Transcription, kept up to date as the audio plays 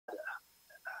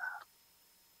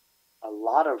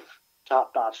lot of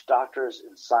top-notch doctors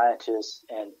and scientists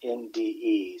and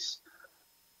NDEs.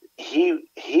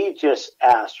 He just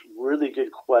asked really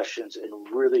good questions and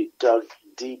really dug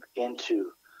deep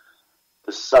into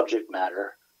the subject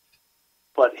matter.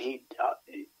 But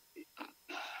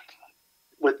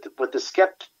with the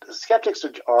skeptics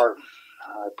are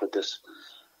how do I put this?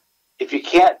 If you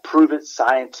can't prove it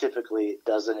scientifically, it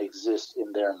doesn't exist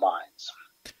in their minds.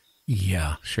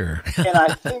 Yeah, sure. And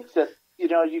I think that,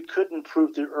 you couldn't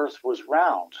prove the Earth was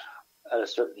round at a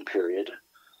certain period.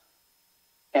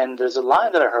 And there's a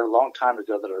line that I heard a long time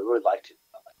ago that I really liked.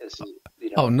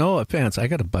 Oh, no offense. I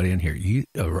got a buddy in here.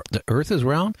 The Earth is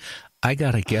round? I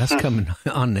got a guest coming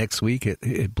on next week.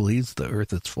 It believes the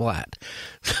Earth is flat.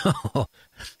 So, wow.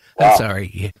 I'm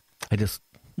sorry. I just,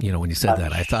 when you said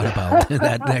that, I thought about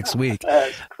that next week.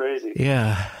 That's crazy.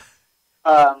 Yeah.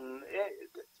 But,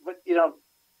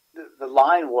 the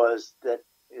line was that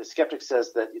the skeptic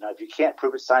says that, if you can't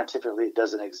prove it scientifically, it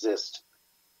doesn't exist.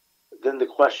 Then the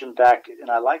question back, and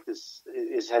I like this,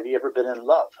 is have you ever been in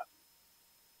love?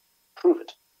 Prove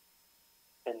it.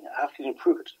 And how can you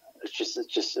prove it?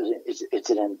 It's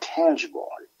an intangible.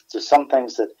 There's some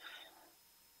things that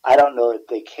I don't know if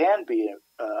they can be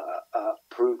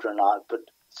proved or not, but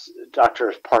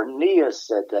Dr. Parnia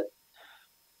said that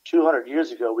 200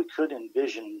 years ago, we could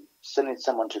envision sending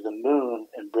someone to the moon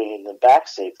and bringing them back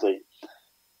safely,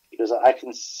 because I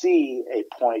can see a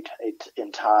point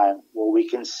in time where we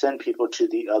can send people to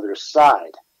the other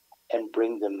side and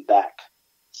bring them back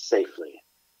safely.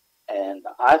 And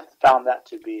I found that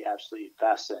to be absolutely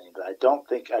fascinating, but I don't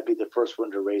think I'd be the first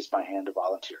one to raise my hand to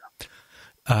volunteer.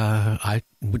 I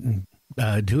wouldn't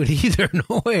do it either.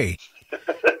 No way.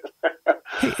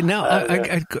 Hey, now,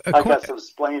 I got some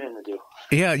explaining to do.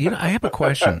 Yeah, I have a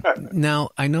question. Now,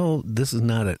 I know this is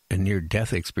not a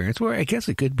near-death experience, where I guess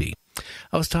it could be.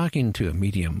 I was talking to a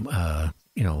medium,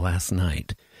 last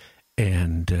night,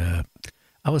 and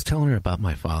I was telling her about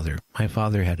my father. My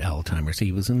father had Alzheimer's.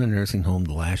 He was in the nursing home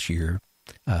the last year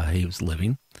he was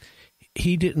living.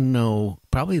 He didn't know,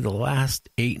 probably the last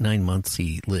 8-9 months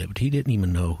he lived, he didn't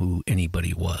even know who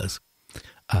anybody was.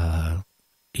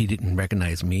 He didn't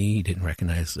recognize me. He didn't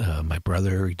recognize my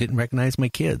brother. He didn't recognize my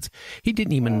kids. He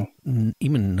didn't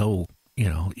even know,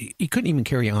 he couldn't even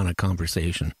carry on a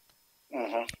conversation.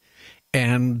 Mm-hmm.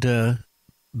 And the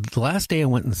last day I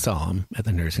went and saw him at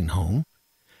the nursing home,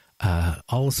 all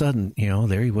of a sudden,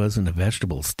 there he was in a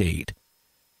vegetable state.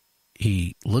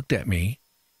 He looked at me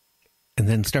and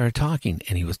then started talking,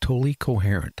 and he was totally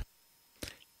coherent.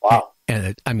 Wow.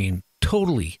 And I mean,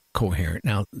 totally coherent.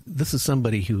 Now, this is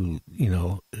somebody who,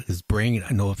 his brain,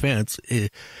 no offense,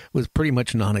 it was pretty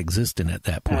much non-existent at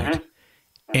that point.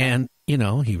 Mm-hmm. And,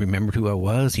 he remembered who I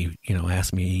was. He,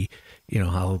 asked me,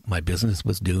 how my business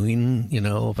was doing,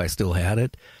 if I still had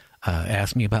it.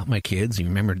 Asked me about my kids. He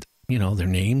remembered, their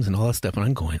names and all that stuff. And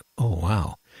I'm going, oh,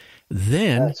 wow.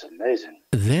 Then, that's amazing.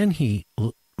 Then he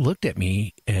looked at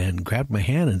me and grabbed my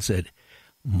hand and said,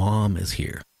 Mom is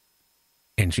here,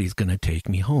 and she's going to take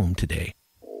me home today.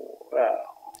 Wow.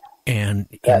 And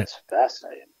that's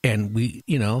fascinating. And we,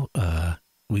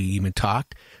 we even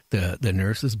talked. The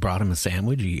nurses brought him a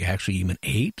sandwich. He actually even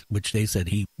ate, which they said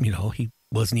he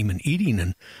wasn't even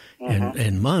eating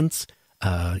in months.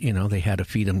 They had to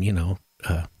feed him,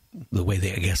 the way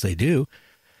I guess they do.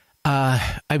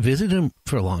 I visited him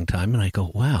for a long time, and I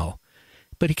go, wow.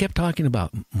 But he kept talking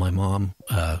about my mom,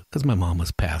 because my mom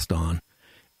was passed on.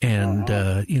 And,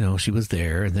 she was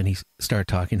there. And then he started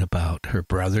talking about her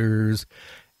brothers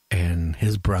and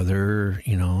his brother,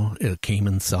 came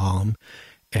and saw him.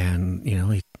 And,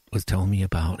 he was telling me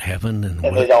about heaven. And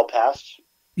they all passed?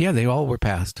 Yeah, they all were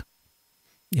passed.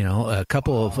 A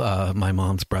couple of my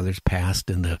mom's brothers passed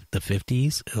in the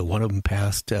 50s. One of them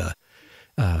passed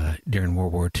during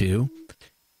World War II.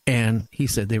 And he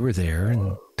said they were there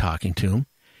and talking to him.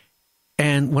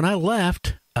 And when I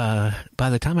left, by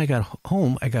the time I got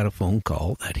home, I got a phone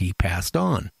call that he passed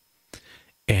on.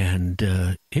 And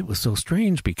it was so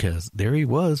strange because there he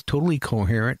was, totally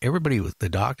coherent. The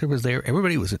doctor was there.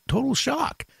 Everybody was in total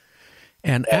shock.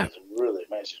 And that's really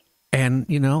amazing. And,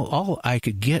 all I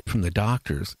could get from the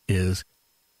doctors is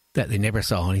that they never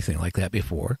saw anything like that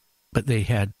before. But they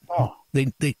had,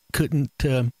 they couldn't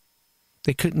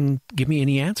give me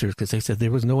any answers because they said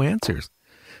there was no answers.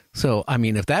 So, I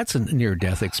mean, if that's a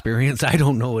near-death experience, I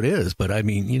don't know what it is. But I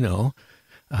mean,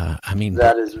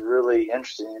 that is really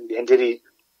interesting. And did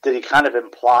he kind of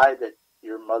imply that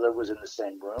your mother was in the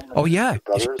same room? Oh yeah,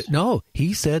 no.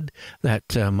 He said that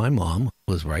my mom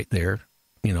was right there,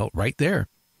 right there,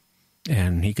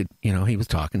 and he could, he was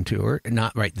talking to her,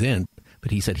 not right then,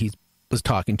 but he said he was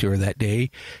talking to her that day,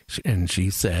 and she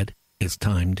said, it's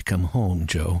time to come home,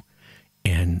 Joe,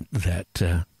 and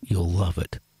that you'll love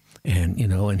it. And,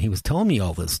 and he was telling me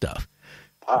all this stuff.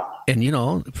 Wow.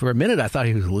 And, for a minute I thought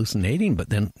he was hallucinating, but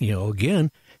then,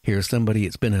 again, here's somebody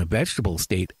that's been in a vegetable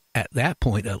state at that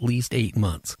point at least 8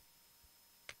 months.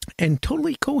 And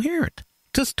totally coherent,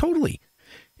 just totally.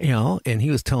 And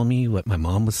he was telling me what my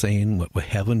mom was saying, what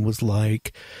heaven was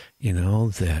like,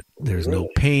 that there's no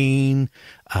pain,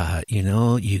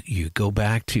 you go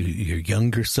back to your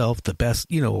younger self, the best,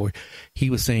 or he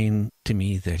was saying to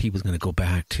me that he was going to go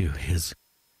back to his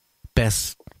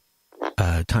best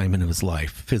time in his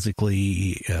life,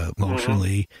 physically,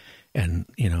 emotionally, and,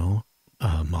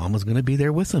 mom was going to be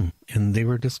there with him, and they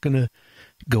were just going to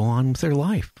go on with their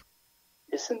life.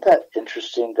 Isn't that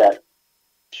interesting that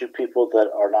two people that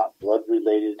are not blood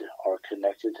related are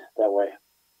connected that way?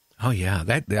 Oh yeah,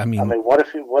 what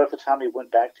if the time he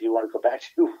went back to, you want to go back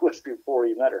to was before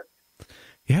he met her?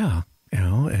 Yeah,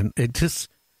 and it just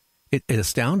it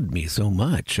astounded me so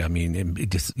much. I mean, it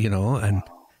just and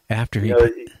after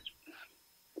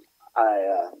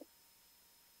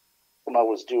when I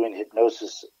was doing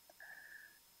hypnosis,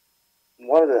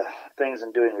 one of the things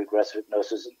in doing regressive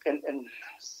hypnosis, and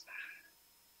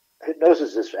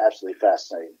hypnosis is absolutely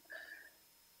fascinating.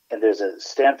 And there's a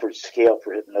Stanford scale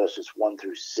for hypnosis, 1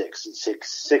 through 6. And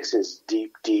six is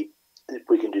deep.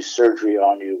 We can do surgery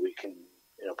on you. We can,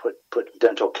 put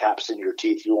dental caps in your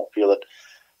teeth. You won't feel it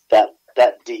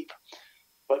that deep.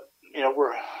 But,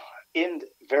 we're in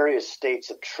various states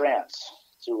of trance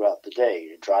throughout the day.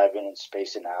 You're driving and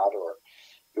spacing out, or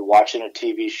you're watching a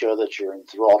TV show that you're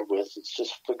enthralled with. It's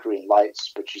just flickering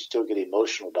lights, but you still get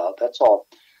emotional about it. That's all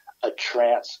a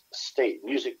trance state.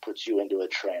 Music puts you into a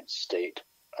trance state.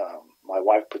 My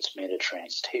wife puts me in a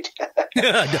trance state.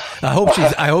 I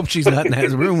hope she's not in that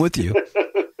room with you.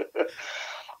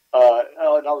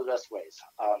 In all the best ways,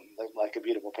 like a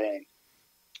beautiful painting.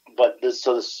 But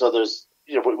so there's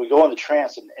we go into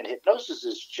trance, and hypnosis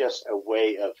is just a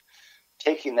way of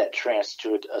taking that trance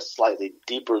to a slightly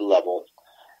deeper level.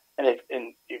 And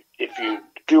if you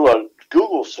do a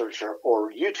Google search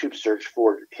or YouTube search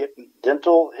for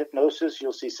dental hypnosis,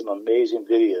 you'll see some amazing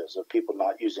videos of people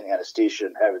not using anesthesia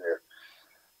and having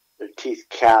their teeth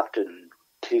capped and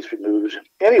teeth removed.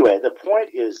 Anyway, the point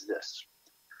is this,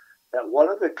 that one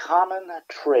of the common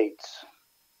traits,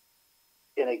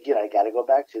 and again, I got to go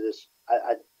back to this,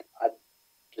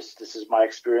 this is my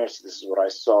experience, this is what I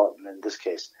saw in this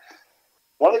case.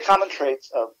 One of the common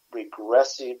traits of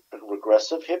regressive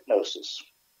hypnosis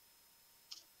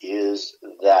is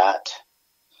that,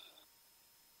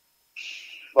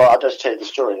 well, I'll just tell you the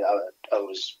story. I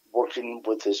was working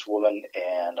with this woman,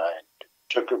 and I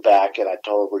took her back, and I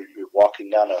told her we're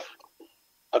walking down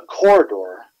a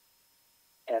corridor,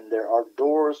 and there are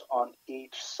doors on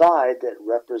each side that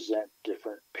represent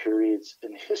different periods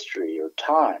in history or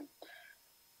time.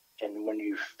 And when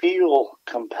you feel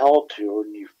compelled to, or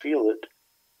when you feel it,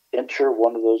 enter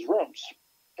one of those rooms.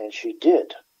 And she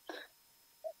did.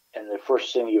 And the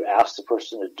first thing you ask the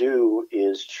person to do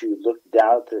is to look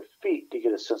down at their feet to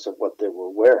get a sense of what they were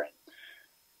wearing.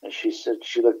 And she said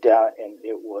she looked down, and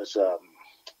it was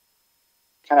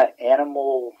kind of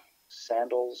animal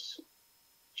sandals,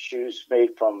 shoes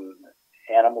made from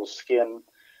animal skin.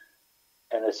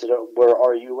 And I said, "Oh, where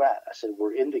are you at?" I said,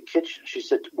 "We're in the kitchen." She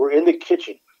said, "We're in the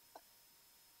kitchen.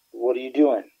 What are you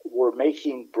doing?" "We're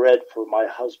making bread for my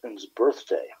husband's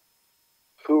birthday."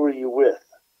 "Who are you with?"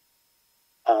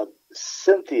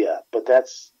 "Cynthia, but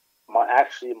that's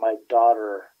my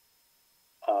daughter,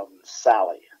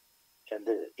 Sally." And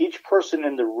each person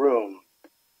in the room,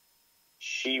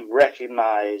 she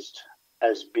recognized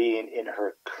as being in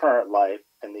her current life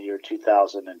in the year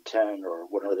 2010 or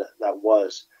whatever that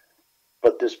was.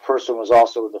 But this person was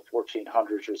also in the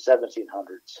 1400s or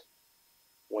 1700s.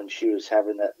 When she was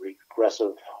having that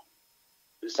regressive,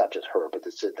 it's not just her, but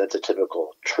that's a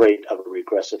typical trait of a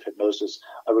regressive hypnosis.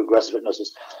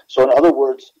 So in other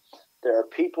words, there are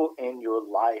people in your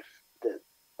life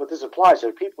but this applies,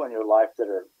 there are people in your life that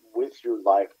are with your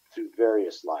life through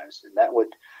various lives. And that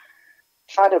would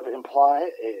kind of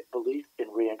imply a belief in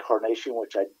reincarnation,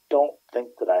 which I don't think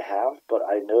that I have, but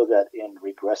I know that in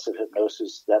regressive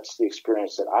hypnosis, that's the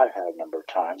experience that I've had a number of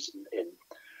times in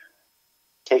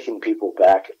taking people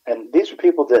back. And these are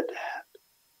people that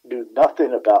knew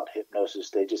nothing about hypnosis.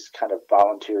 They just kind of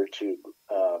volunteered to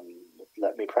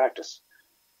let me practice.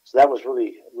 So that was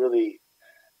really, really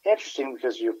interesting,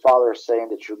 because your father is saying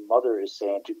that your mother is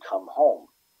saying to come home.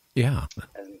 Yeah.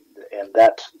 And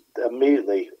that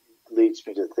immediately leads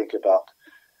me to think about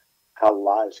how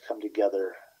lives come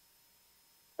together.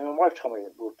 And my wife told me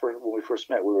when we first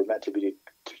met, we were meant to be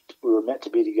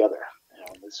together.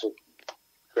 So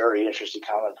very interesting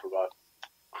comment from a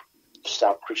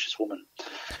stout, gracious woman.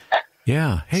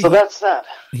 Yeah. Hey, so that's that.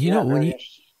 You know, when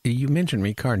you mentioned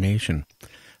reincarnation,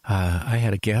 I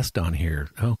had a guest on here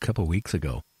a couple of weeks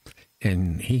ago,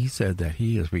 and he said that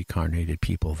he has reincarnated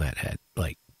people that had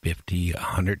like 50,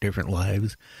 100 different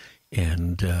lives,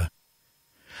 and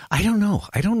I don't know.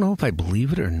 I don't know if I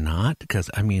believe it or not, because,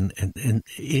 I mean, and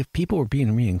if people were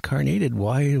being reincarnated,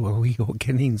 why are we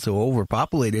getting so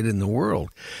overpopulated in the world?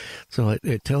 So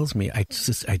it tells me, I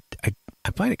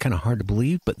find it kind of hard to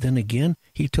believe, but then again,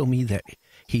 he told me that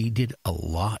he did a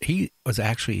lot. He was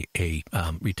actually a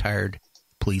retired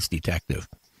police detective.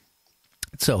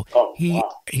 So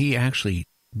he actually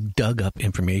dug up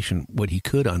information, what he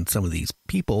could, on some of these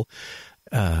people,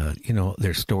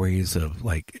 their stories of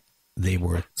like, they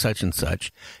were such and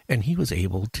such, and he was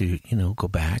able to, go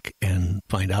back and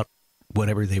find out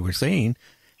whatever they were saying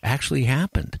actually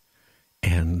happened.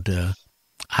 And there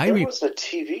was a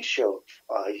TV show,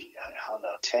 I don't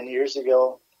know, 10 years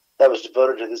ago that was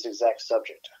devoted to this exact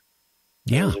subject.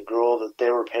 Yeah. There was a girl that they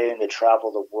were paying to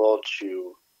travel the world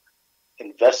to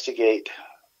investigate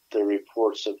the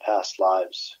reports of past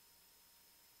lives.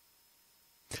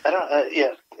 In fact,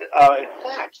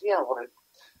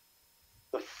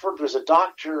 there was a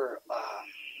doctor, I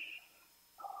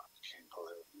can't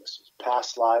believe this was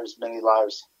past lives, many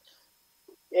lives.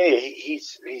 Yeah,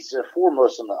 he's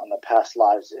foremost on the past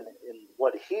lives, in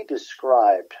what he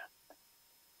described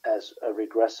as a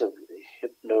regressive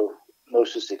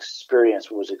hypnosis experience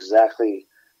was exactly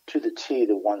to the T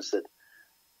the ones that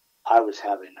I was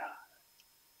having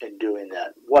in doing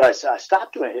that. What I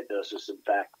stopped doing hypnosis, in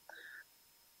fact,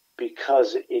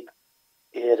 because it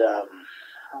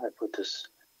how do I put this?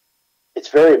 It's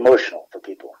very emotional for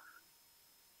people.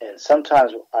 And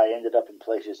sometimes I ended up in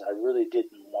places I really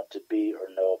didn't want to be or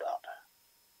know about.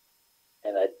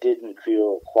 And I didn't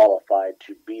feel qualified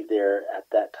to be there at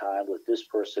that time with this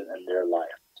person in their life.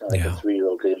 So like a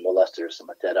 3-year-old getting molested or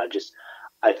something like that.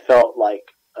 I felt like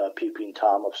a peeping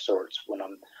Tom of sorts when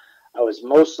I was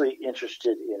mostly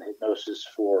interested in hypnosis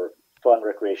for fun,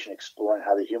 recreation, exploring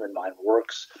how the human mind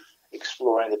works,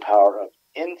 exploring the power of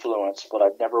influence, but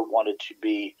I've never wanted to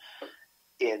be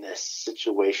in a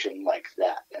situation like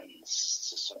that. And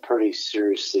some pretty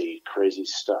seriously crazy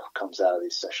stuff comes out of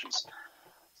these sessions.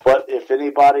 But if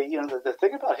anybody, the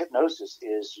thing about hypnosis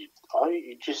is you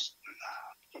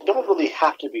don't really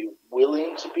have to be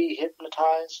willing to be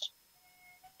hypnotized,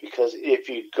 because if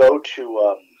you go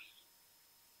to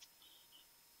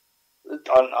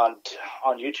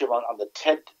on YouTube on the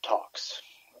TED Talks,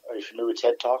 are you familiar with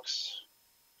TED Talks?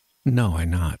 No, I'm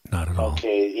not at all.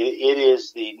 Okay, it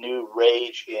is the new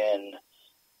rage in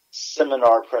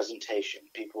seminar presentation.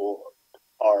 People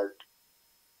are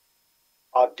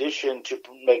auditioned to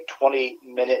make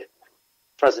 20-minute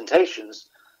presentations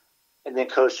and then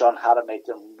coached on how to make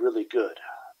them really good.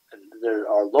 And there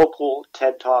are local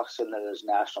TED Talks, and then there's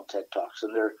national TED Talks,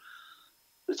 and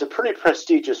it's a pretty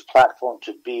prestigious platform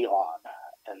to be on.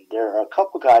 And there are a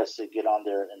couple guys that get on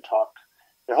there and talk.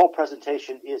 Their whole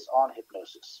presentation is on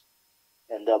hypnosis.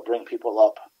 And they'll bring people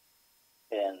up,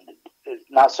 and it's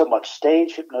not so much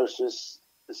stage hypnosis.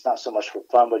 It's not so much for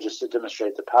fun, but just to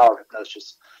demonstrate the power of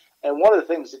hypnosis. And one of the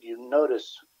things that you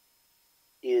notice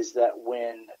is that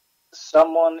when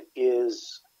someone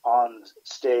is on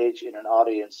stage in an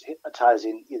audience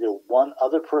hypnotizing either one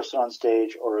other person on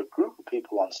stage or a group of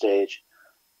people on stage,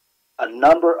 a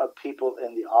number of people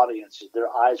in the audience, their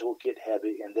eyes will get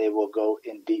heavy and they will go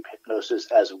in deep hypnosis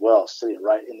as well, sitting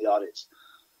right in the audience,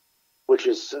 which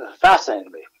is fascinating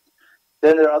to me.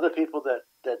 Then there are other people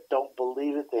that don't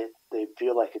believe it. They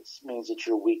feel like it means that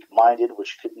you're weak-minded,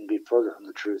 which couldn't be further from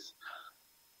the truth.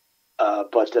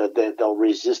 But they'll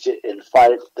resist it and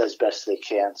fight it as best they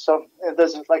can. So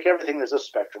there's, like everything, there's a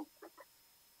spectrum.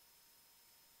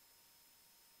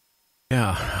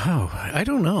 Yeah. Oh, I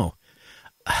don't know.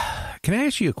 Can I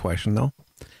ask you a question, though?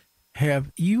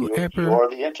 Have you ever... You're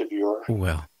the interviewer.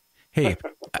 Well, hey,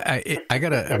 I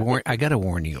gotta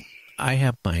warn you. I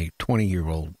have my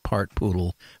 20-year-old part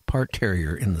poodle, part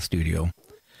terrier in the studio.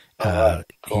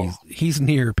 Cool. He's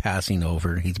near passing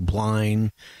over. He's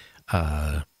blind.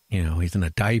 He's in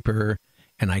a diaper,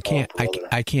 and I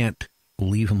can't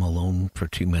leave him alone for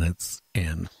 2 minutes.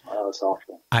 And that's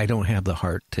awful. I don't have the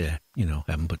heart to, have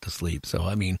him put to sleep. So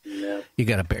I mean, you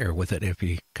got to bear with it if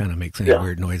he kind of makes any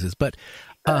weird noises. But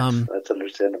that's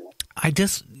understandable.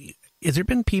 has there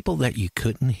been people that you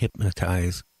couldn't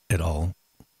hypnotize at all?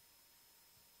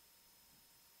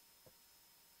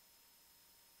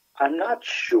 I'm not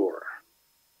sure.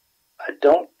 I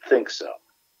don't think so.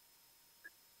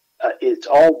 It's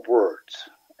all words.